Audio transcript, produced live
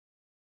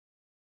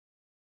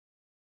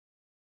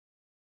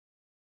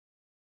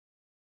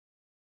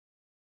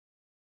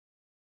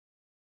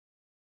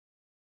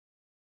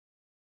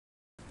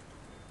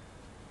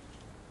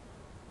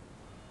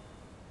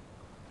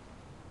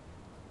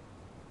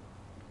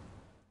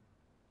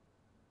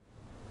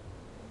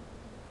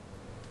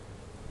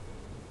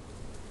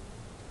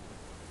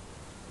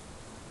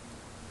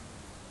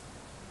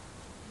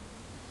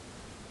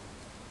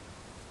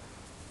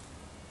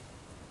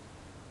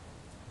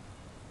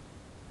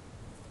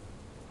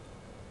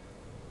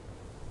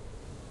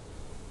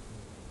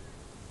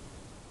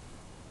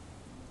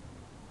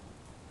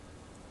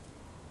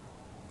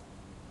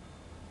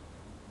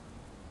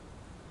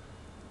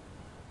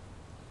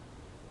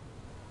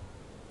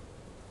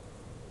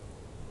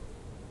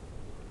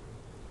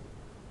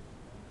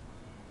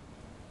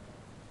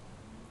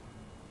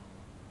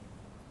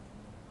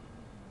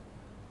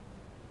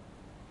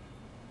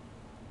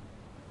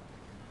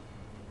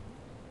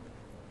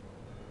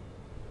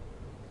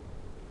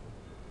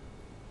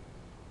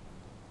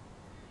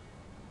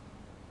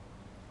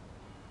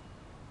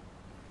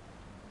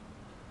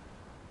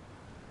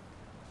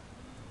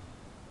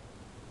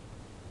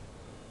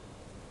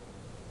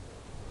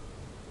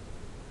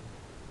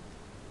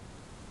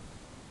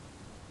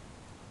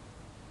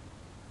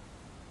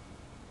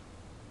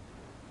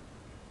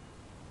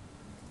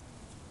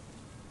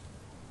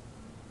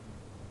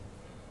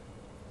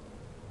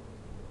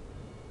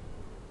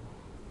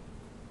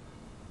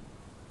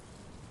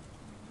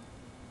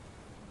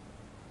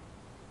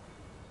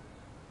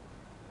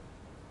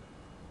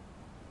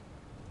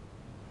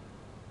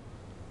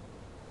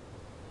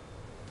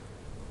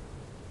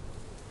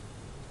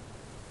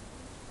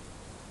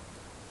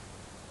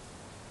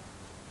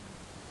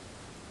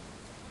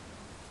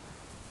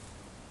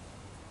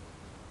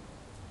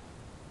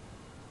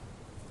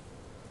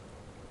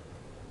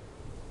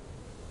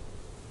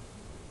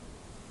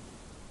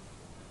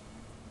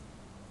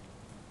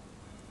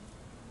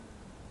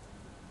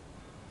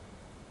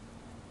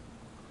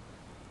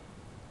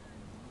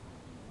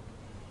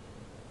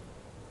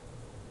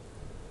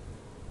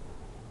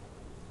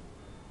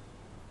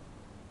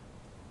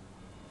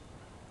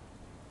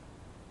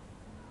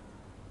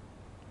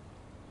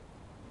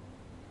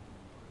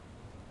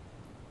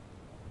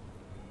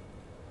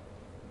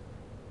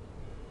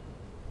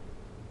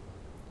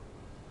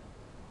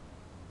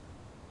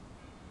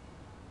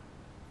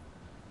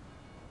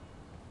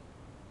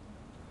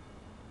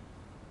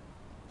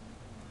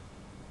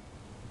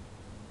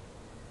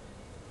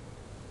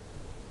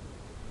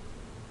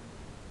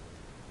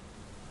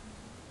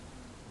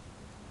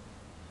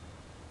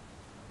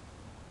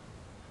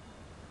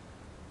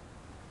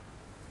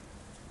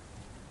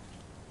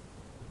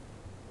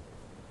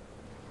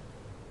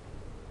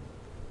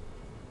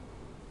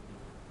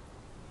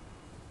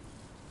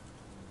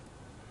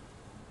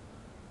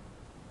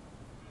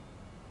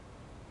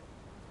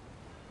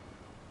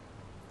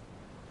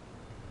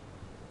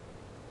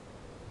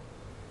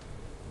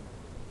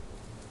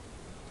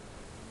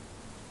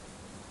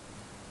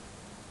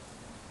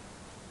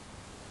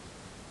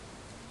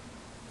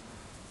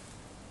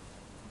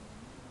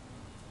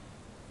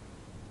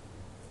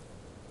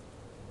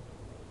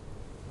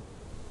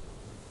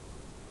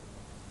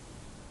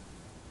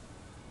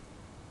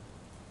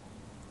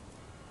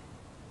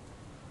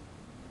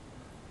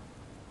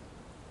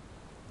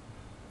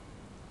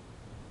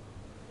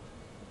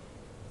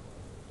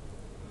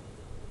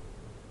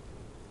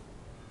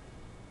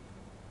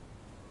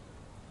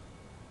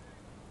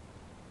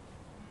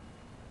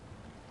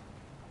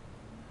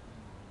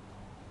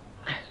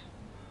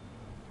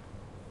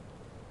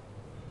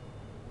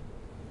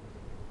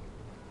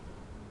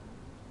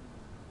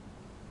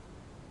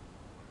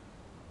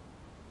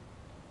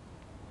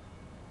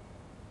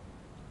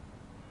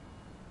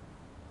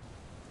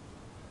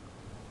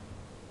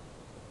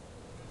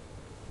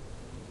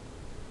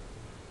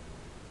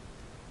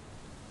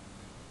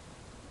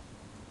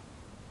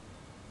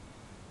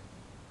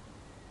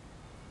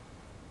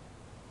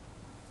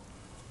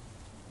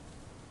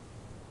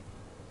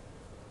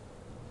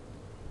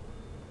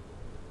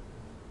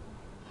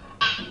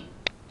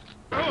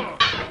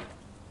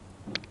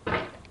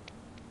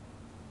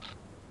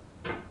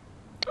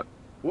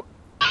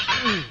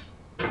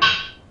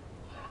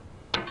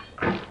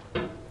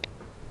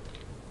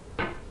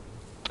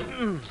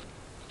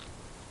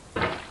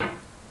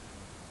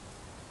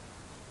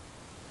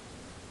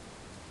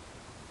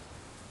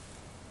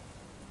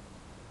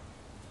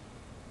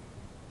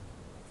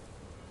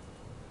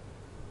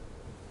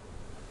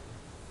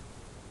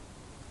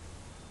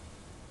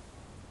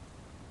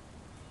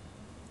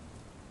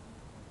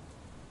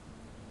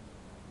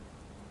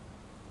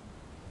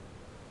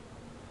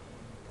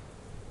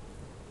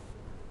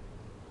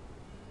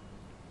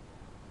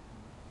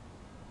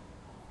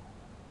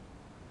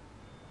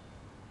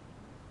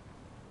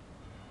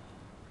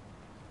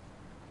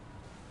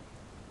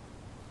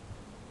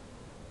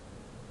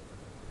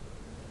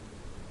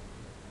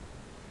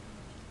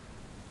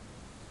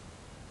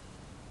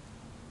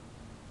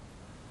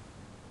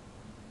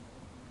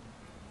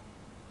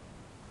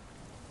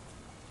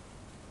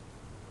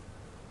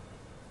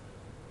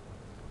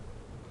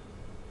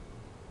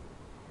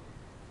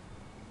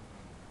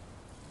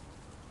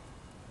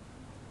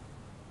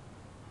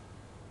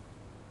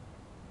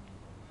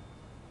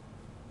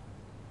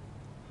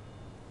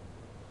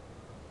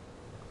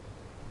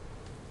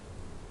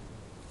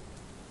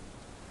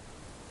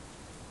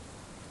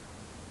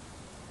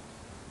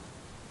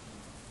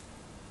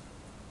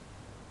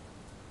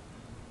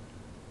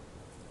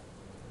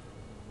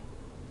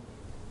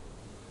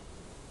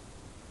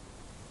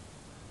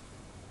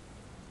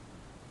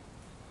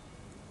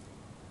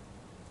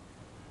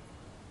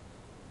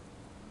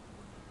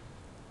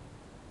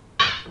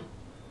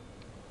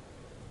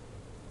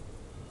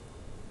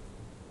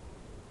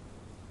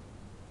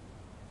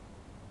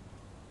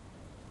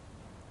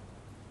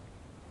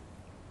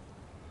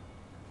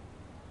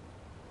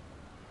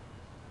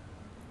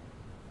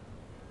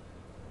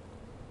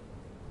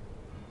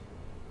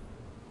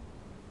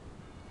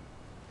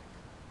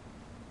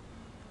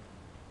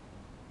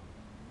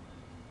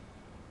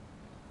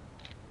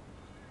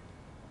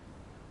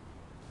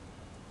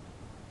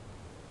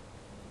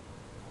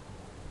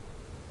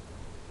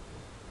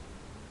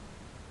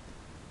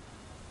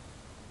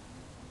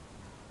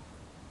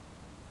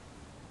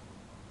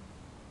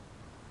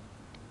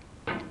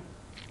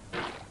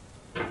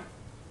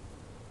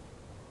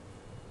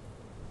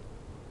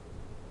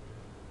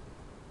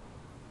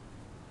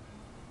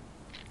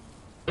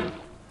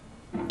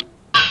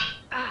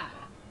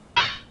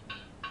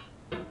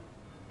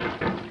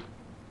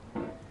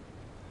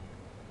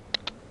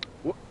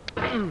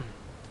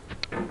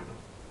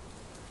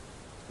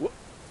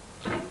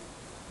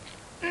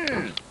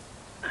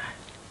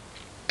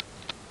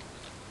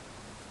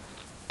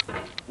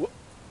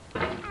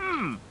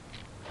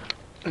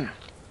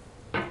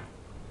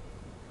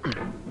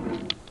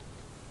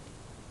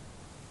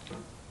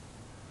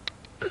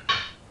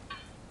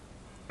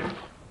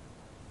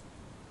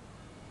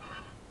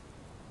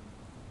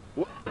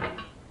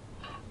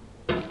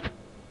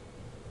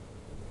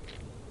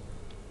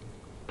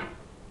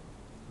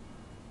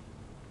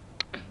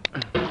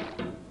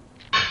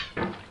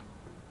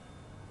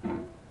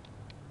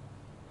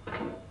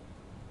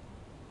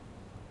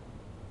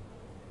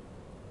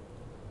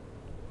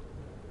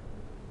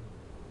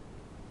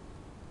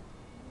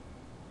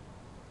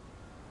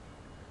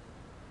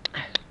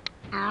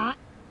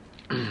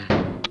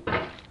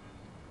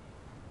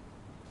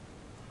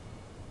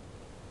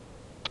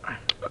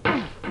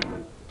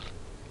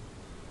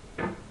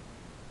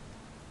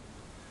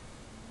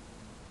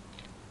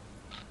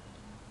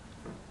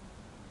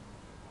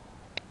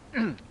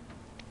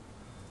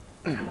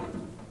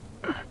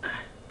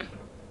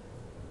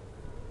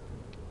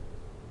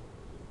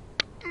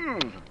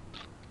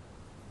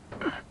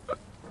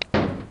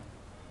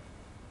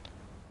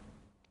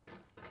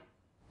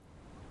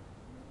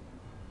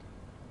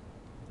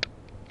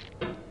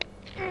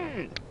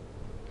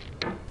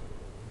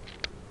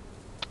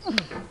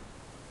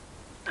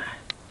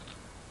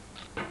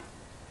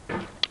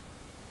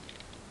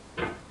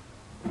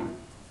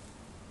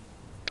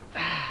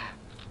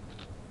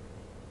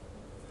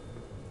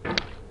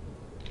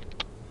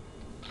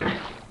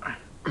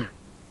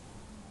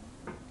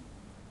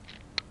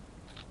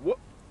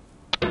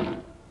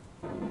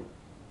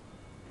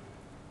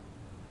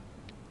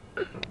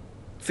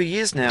For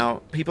years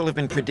now, people have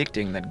been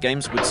predicting that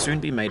games would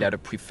soon be made out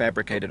of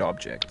prefabricated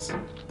objects,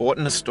 bought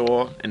in a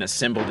store and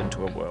assembled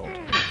into a world.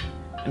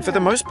 And for the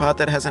most part,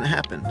 that hasn't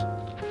happened,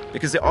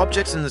 because the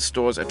objects in the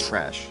stores are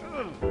trash.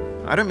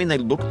 I don't mean they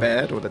look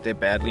bad or that they're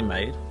badly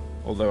made,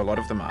 although a lot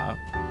of them are.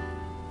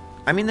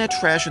 I mean they're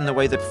trash in the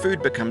way that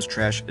food becomes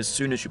trash as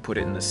soon as you put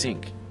it in the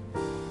sink.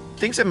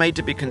 Things are made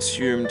to be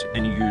consumed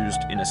and used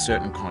in a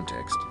certain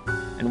context,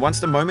 and once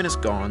the moment is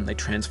gone, they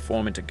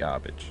transform into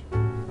garbage.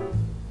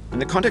 In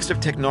the context of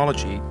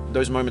technology,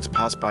 those moments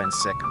pass by in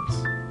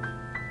seconds.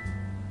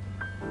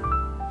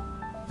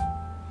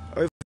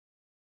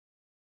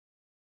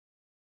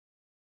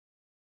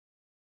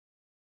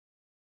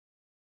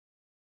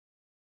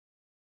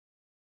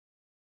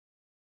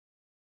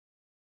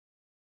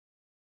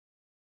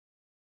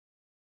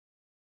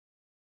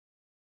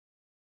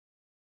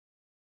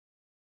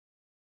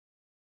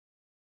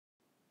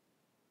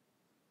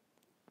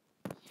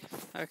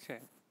 Okay,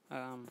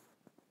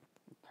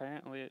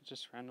 apparently it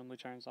just randomly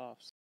turns off.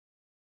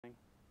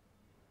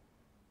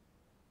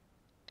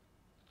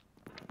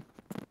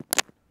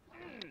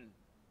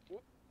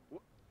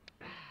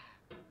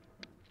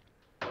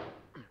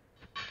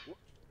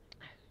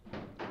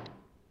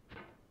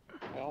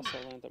 also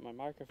learned that my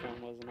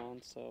microphone wasn't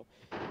on, so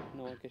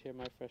no one could hear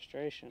my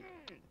frustration.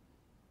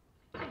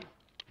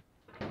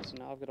 So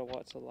now I've got to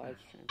watch the live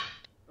stream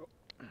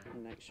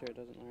and make sure it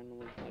doesn't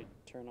randomly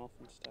turn off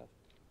and stuff.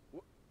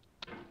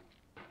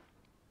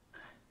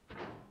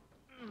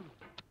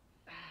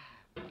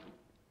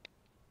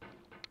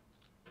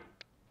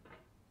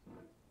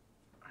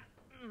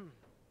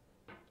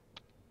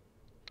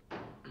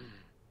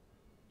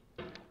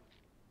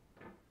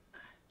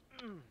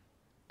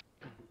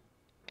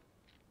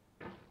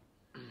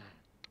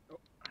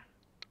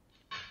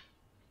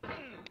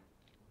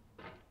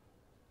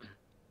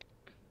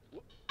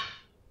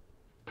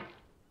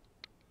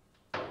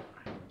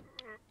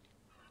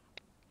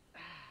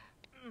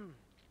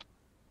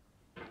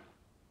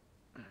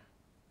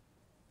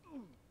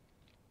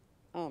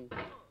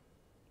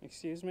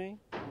 Excuse me?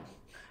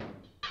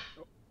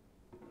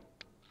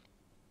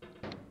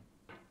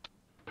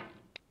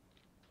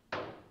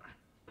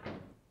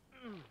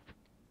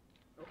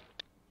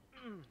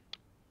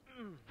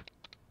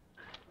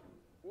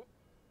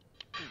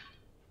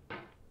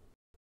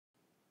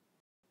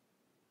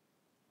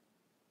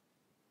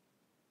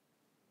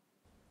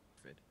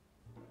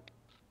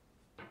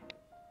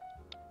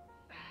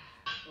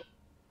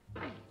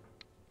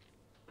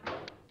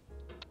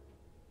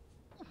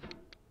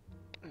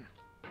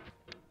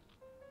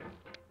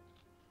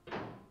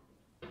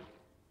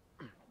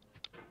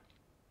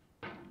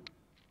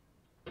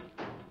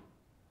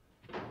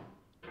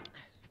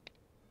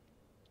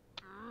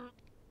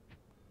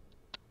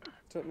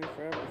 Took me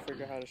forever to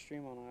figure out how to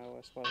stream on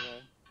iOS, by the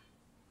way.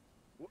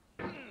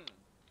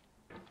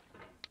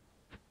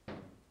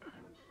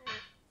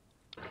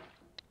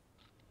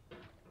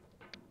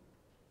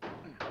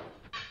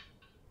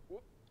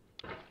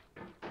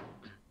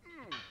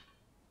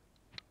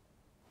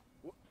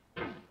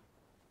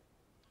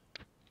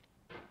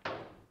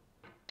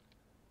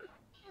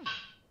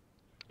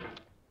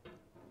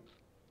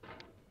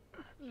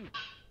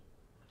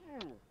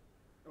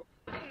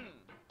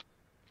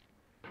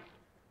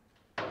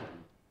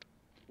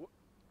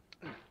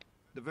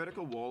 The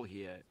vertical wall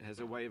here has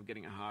a way of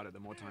getting it harder the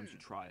more times you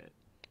try it.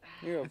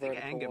 You're a I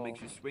think anger wall.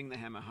 makes you swing the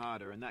hammer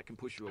harder, and that can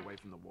push you away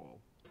from the wall.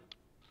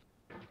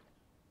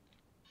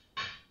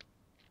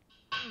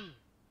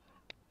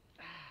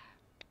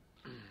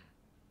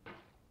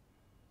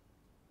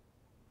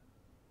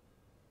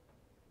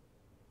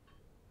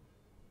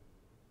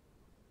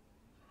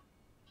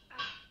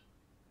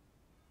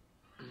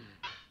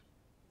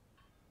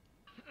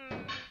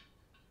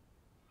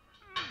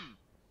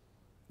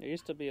 There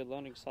used to be a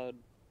loading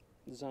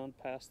zone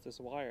past this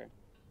wire,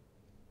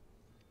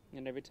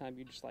 and every time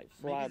you just fly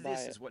Maybe by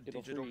this it, is what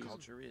it'll digital freeze,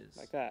 culture is.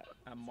 like that.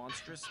 A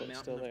monstrous But it's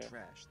mountain still of there.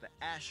 trash, the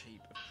ash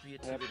heap of I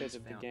creativity's updated the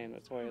fountain. game,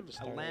 that's why I had to A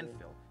start over.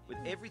 landfill with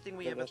everything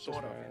we But ever that's just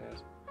thought of where in I it.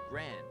 was.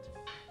 Grand,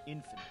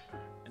 infinite,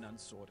 and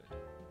unsorted.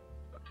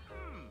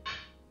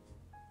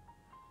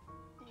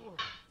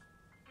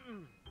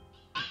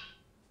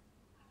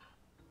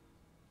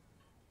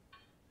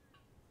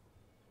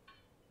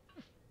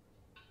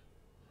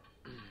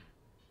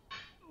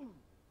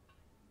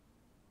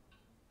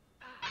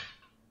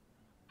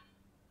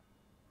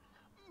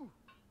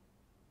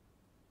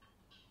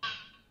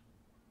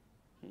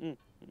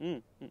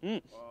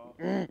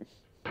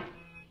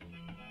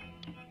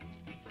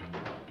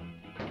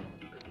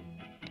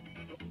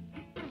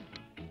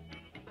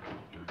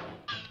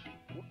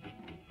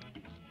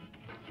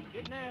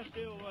 Get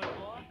nasty over it,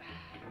 boy.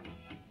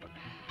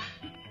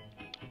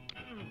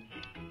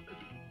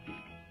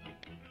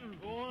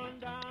 Going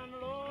down the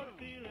road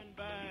feeling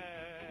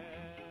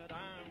bad.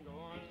 I'm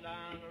going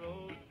down the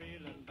road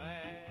feeling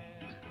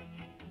bad.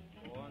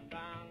 Going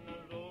down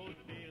the road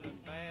feeling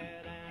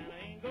bad, and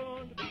I ain't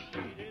going to be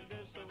treated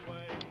this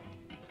way.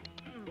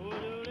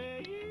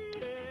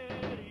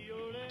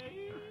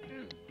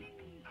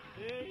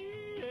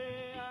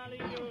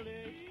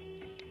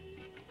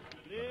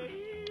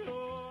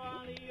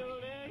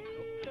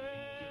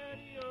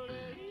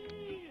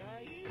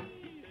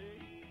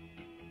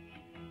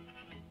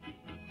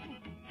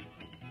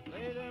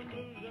 Lay them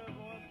blues up,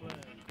 boy,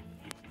 playing.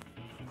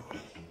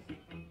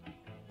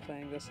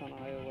 Playing this on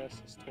iOS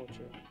is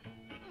torture.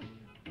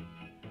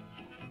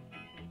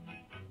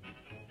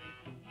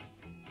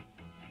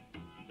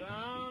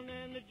 Down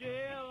in the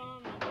jail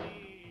on my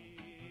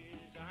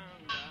knees.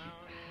 I'm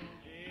down in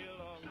jail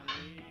on my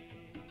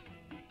knees.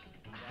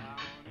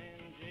 Down in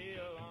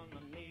jail on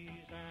my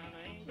knees, and I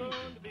ain't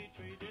going to be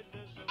treated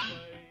this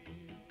way.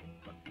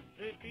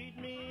 They feed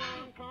me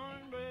on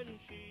cornbread and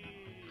cheese.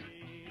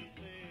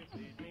 They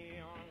feed me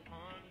on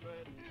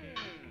cornbread and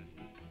cheese.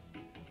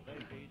 They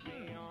feed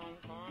me on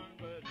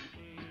cornbread and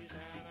cheese,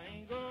 and I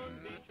ain't going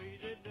to be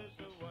treated this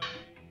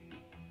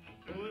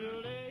way.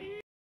 Will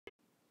they?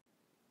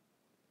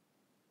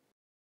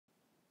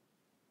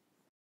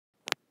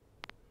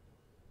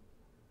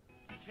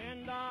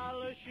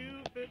 $10 shoe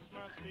fits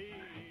my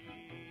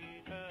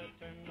feet. A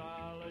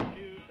 $10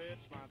 shoe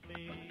fits my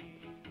feet.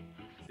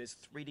 There's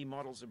 3D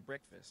models of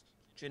breakfast,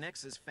 Gen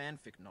X's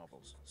fanfic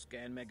novels,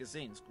 scan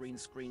magazines, green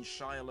screen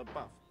Shia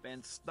LaBeouf,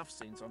 banned snuff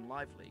scenes on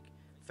LiveLeak.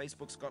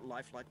 Facebook's got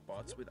lifelike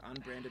bots with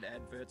unbranded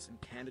adverts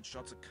and candid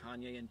shots of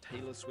Kanye and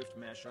Taylor Swift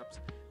mashups,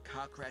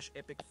 car crash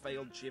epic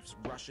failed gifs,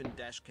 Russian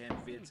dashcam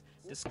vids,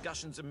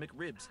 discussions of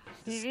McRibs,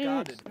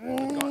 discarded,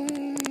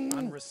 forgotten,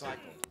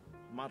 unrecycled,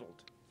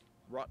 muddled,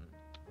 rotten,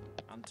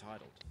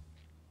 untitled.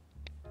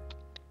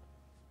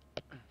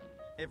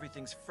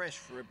 Everything's fresh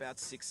for about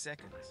 6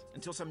 seconds,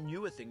 until some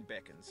newer thing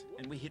beckons,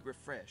 and we hit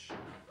refresh.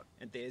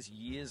 And there's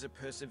years of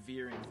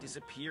persevering,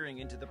 disappearing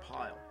into the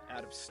pile,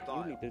 out of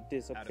style, You need to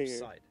disappear. out of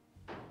sight.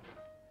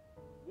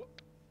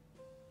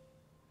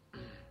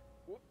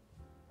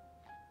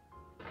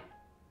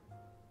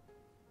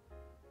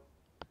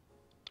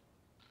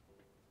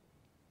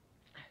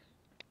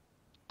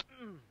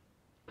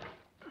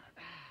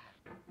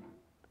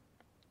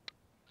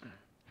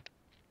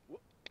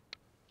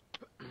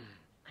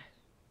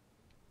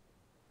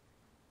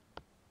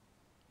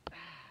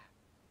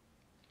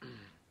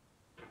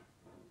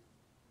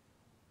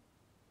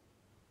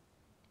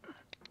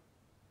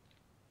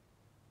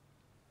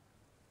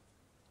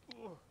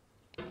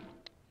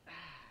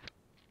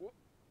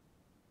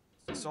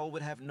 The soul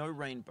would have no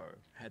rainbow,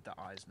 had the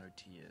eyes no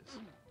tears.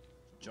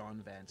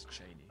 John Vance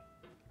Cheney.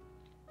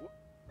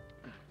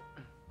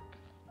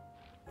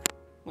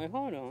 Wait,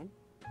 hold on.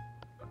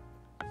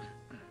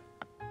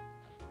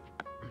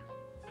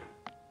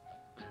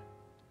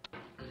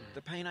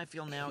 The pain I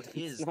feel now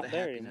is not the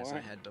there happiness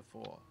anymore. I had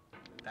before.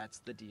 That's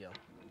the deal.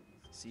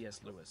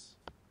 C.S. Lewis.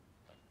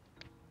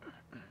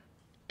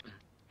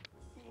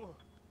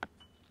 No.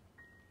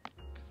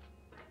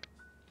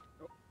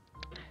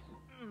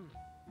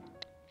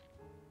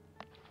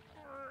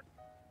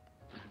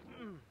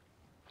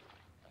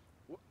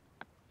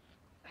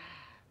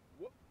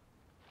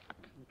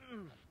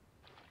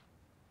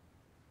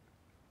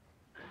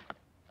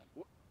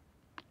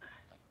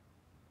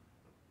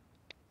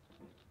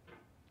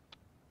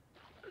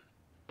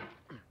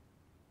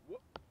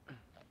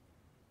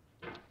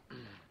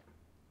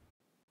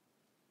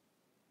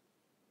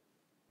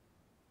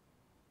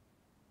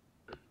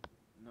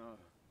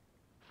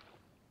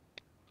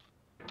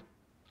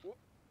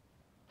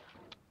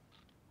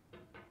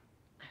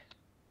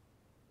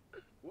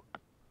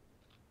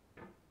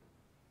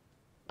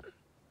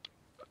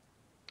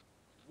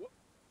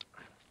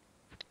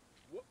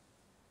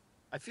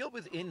 I feel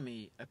within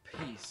me a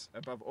peace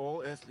above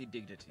all earthly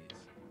dignities,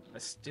 a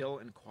still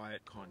and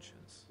quiet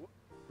conscience.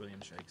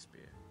 William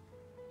Shakespeare.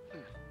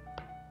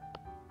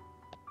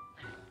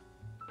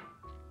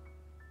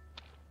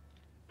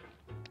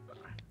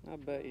 I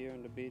bet you're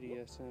into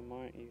BDSM,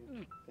 aren't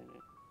you,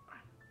 Bennett?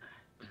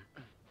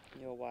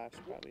 Your wife's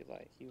probably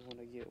like, you want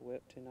to get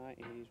whipped tonight?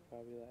 And he's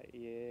probably like,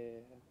 yeah.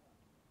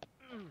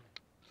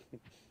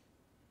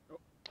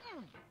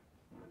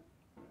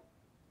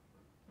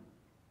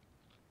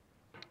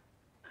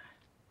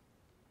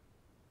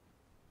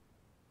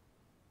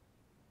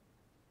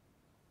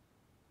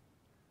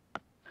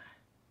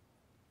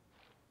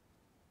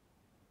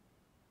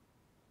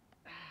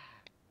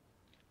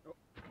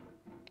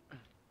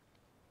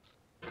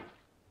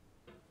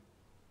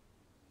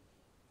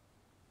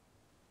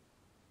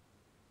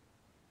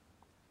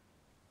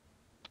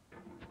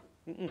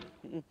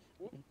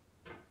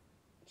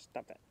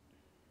 Stop that.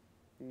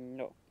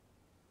 No.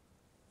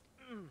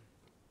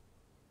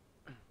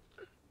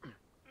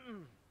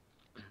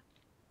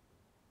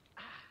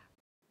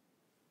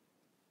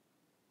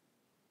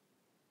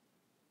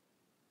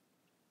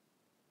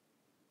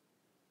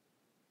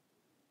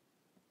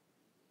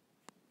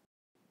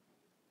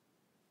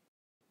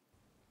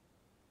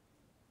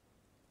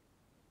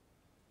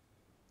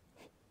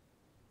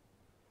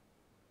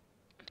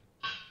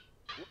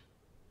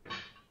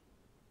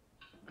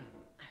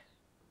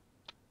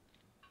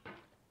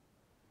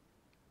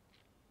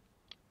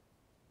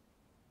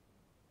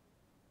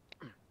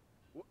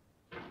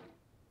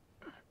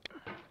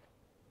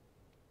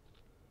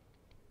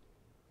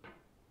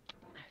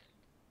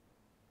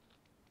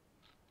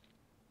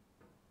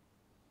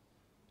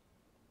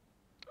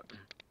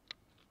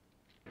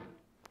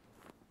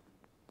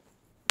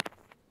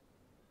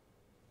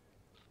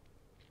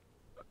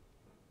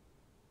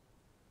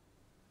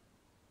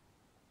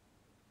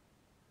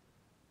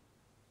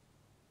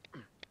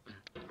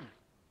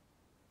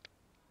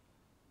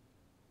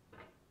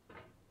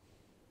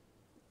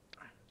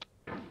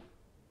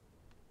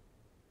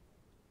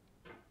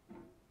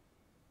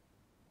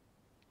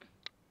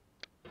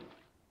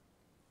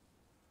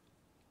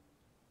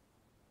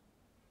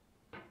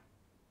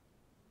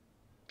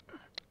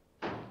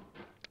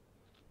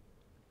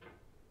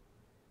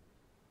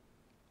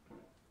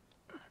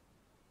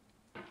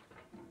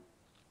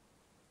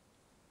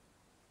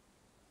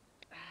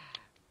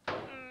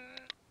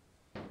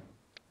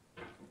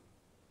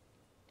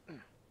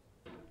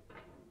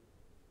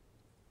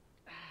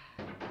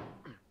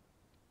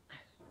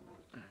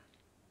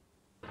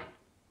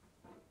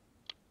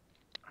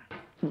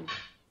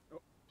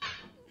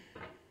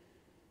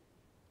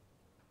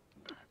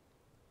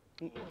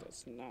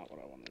 That's not what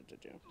I wanted to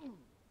do.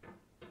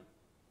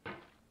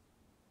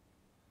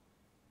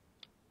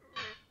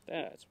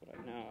 That's what I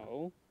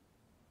know.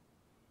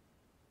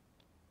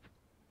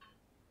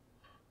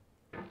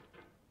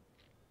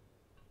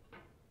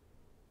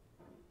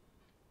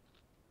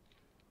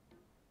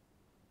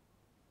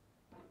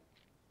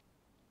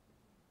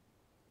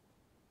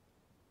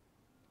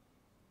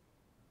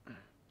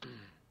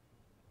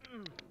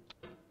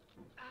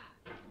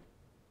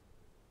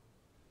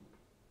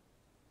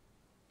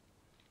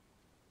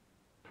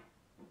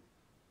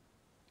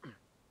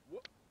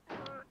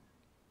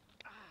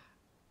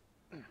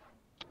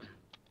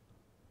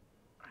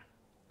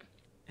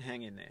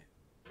 Hang in there.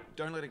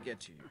 Don't let it get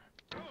to you.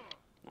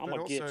 I'm But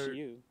gonna get also- to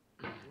you.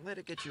 Let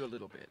it get you a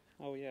little bit.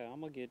 Oh yeah, I'm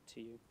gonna get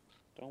to you.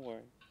 Don't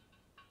worry.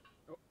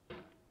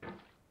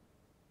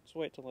 Just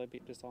wait till I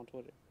beat this on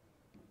Twitter.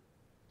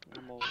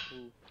 I'm gonna,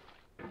 ooh.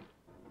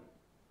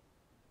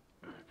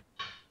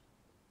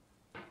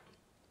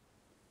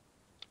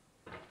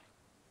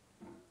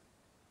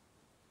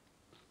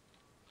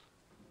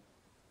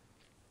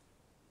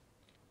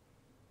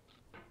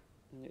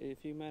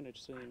 If you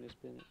manage seeing this,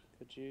 Bennett,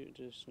 could you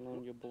just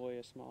loan your boy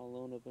a small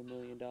loan of $1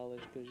 million?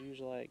 Because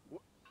usually, like,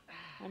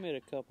 I made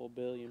a couple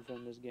billion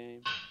from this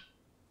game.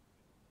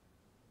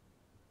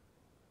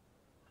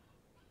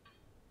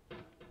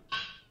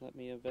 Let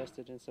me invest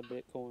it in some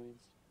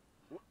bitcoins.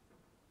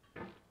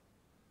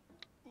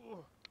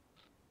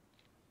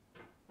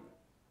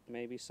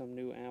 Maybe some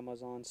new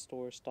Amazon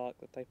store stock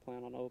that they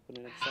plan on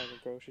opening inside a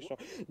grocery store.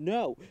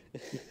 No!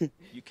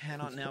 You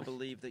cannot now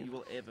believe that you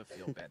will ever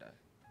feel better.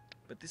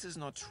 But this is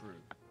not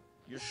true.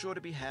 You're sure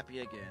to be happy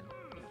again.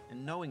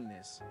 And knowing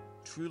this,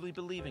 truly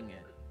believing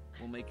it,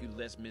 will make you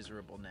less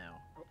miserable now.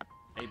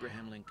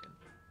 Abraham Lincoln.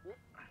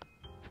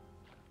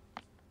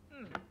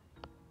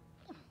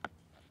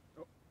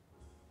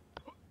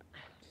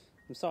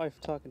 I'm sorry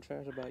for talking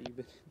trash about you,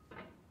 but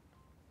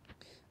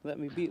let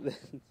me beat this.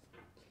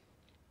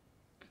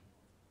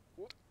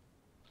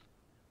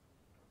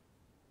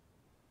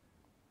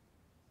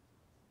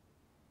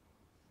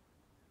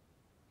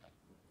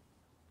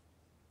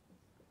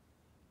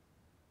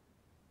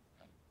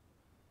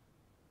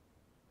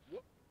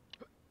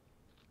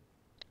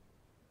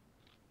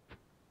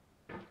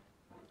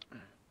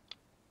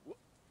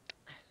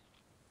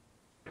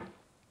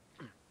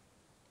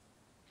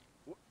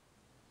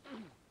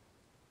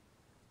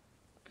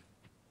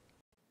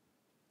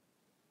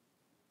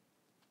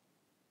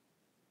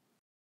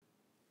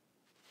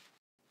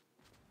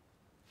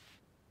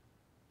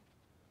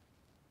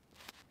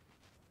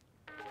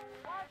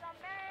 Was a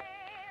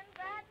man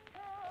that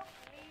took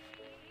me.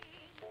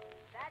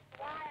 That's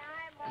why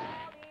I'm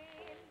all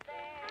in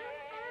bed.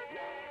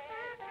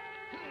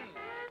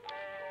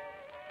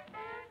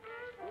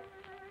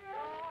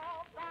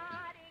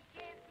 Nobody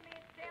gives me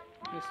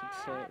sympathy.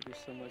 It'd be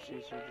so much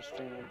easier to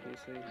stream on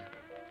PC.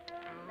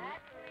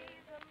 That's the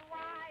reason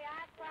why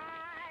I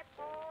cry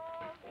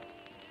for me.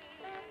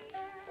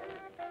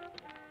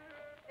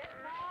 This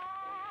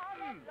all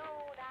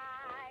alone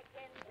I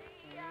can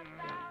see 1,000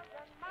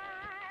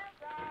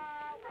 miles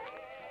away.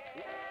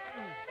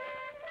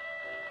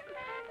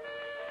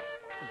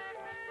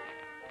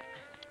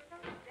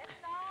 This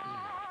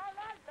all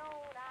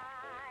alone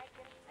I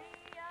can see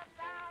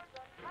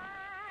 1,000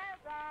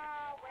 miles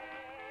away.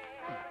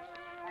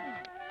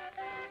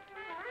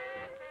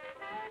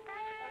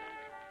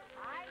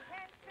 I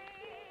can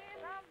see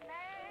the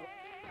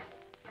man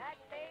that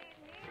made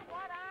me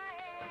what I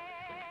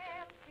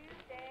am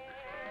today.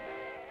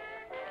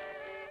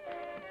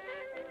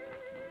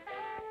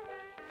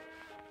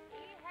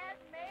 He has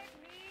made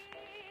me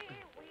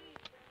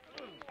weak.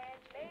 He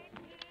has made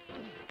me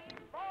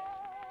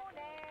moan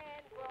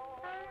and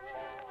groan.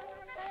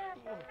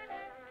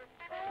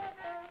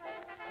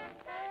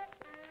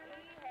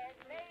 He has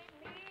made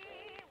me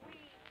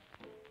weak.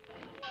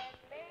 He has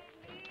made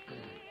me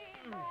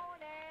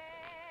moan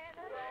and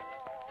groan.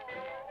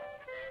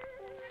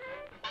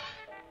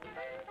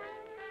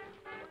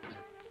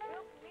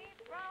 Took me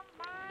from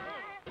my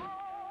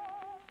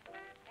home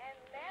and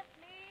left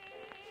me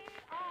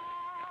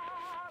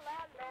all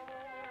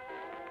alone.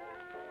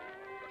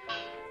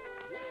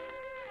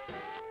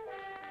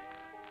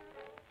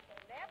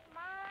 Left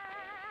my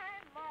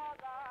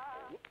mother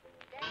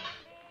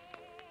standing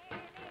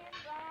in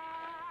the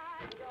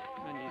door.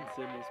 I need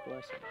Sydney's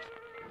blessings.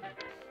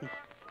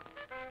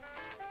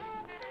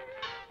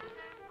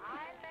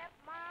 I left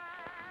my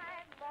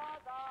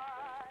mother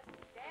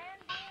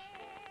standing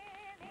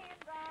in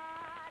the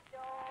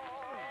door.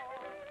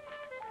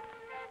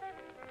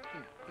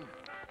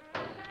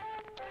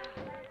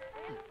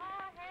 With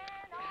her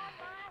hand on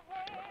my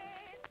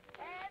head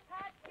as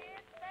her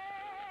kiss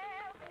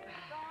fell to the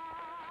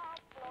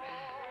floor.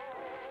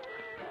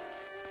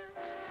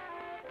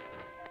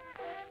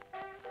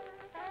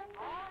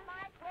 All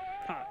my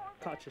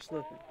Caught you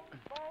slipping.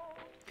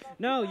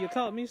 No, you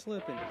caught me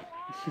slipping.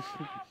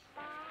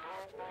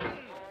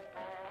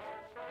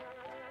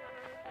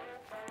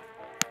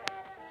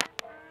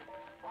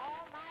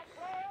 All my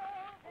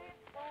clothes is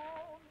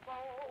bone,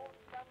 bone,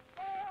 the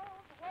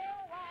clothes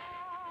wore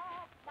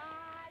off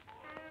my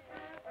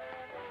shoes.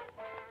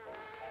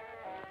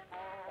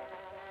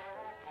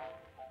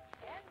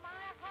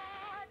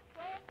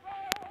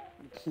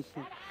 That's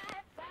got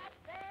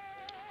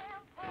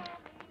them for me.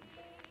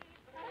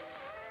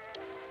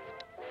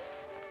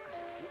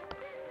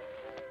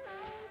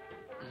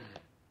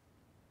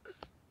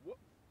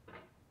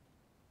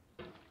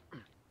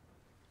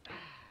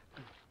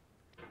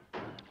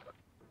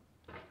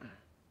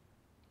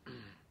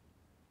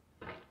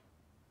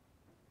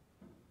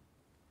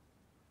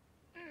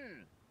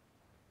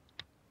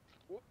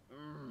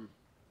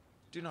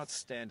 Do not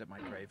stand at my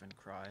grave and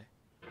cry.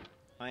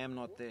 I am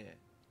not there.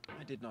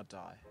 I did not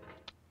die.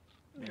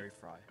 Mary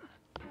Fry.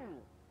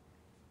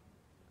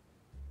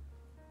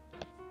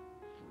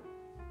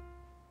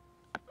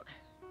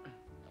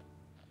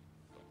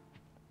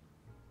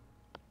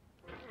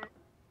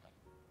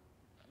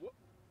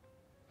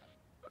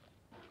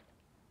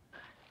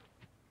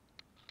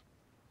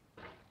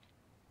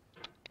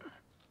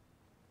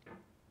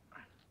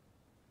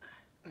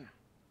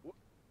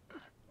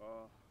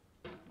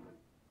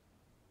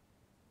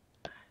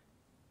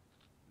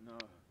 No.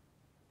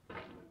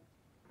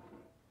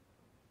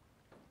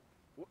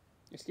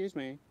 Excuse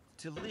me.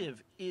 To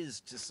live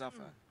is to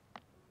suffer.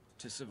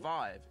 To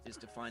survive is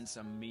to find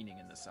some meaning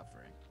in the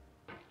suffering.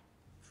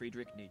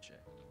 Friedrich Nietzsche.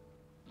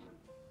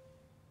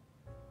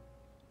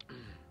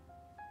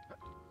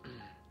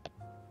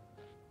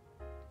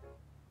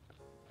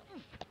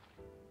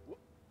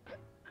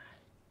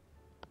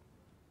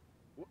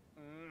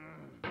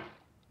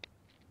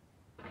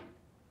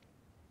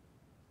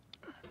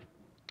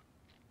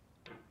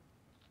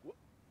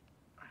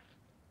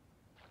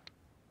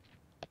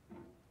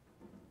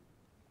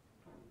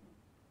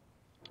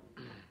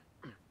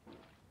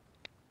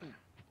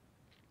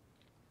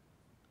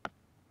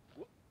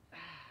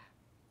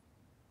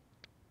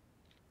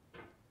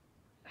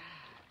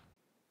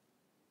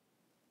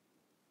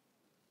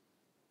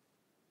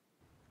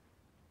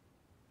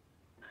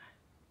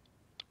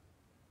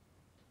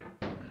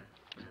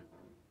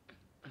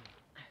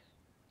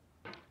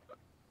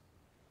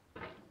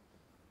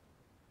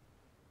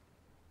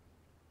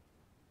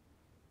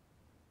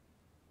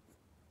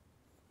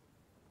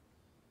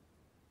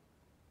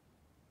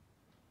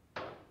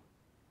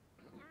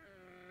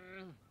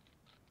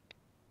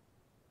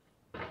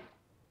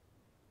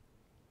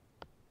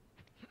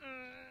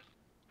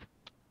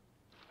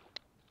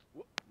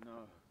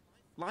 No.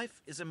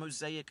 Life is a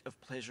mosaic of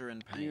pleasure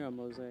and pain. You're a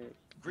mosaic.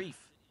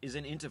 Grief is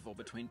an interval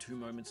between two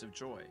moments of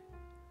joy.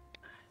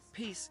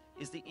 Peace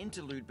is the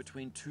interlude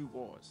between two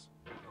wars.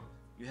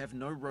 You have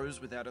no rose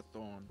without a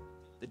thorn.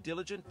 The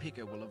diligent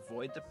picker will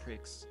avoid the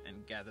pricks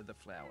and gather the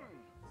flower.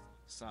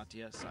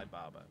 Satya Sai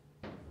Baba.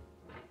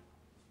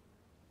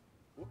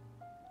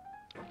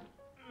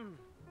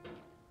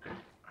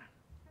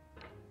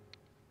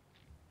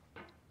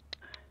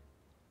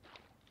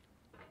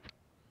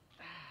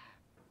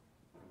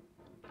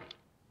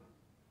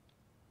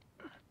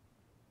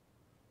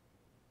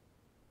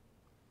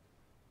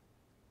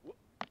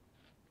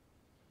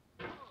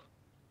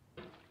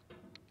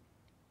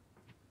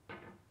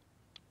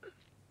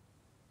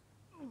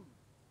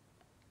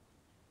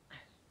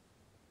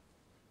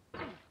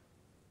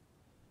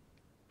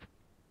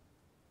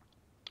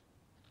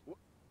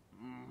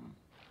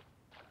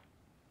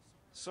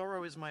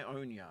 Sorrow is my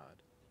own yard,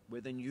 where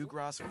the new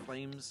grass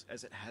flames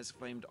as it has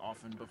flamed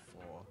often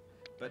before,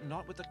 but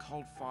not with the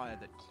cold fire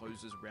that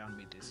closes round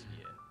me this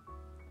year.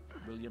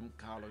 William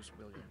Carlos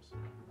Williams.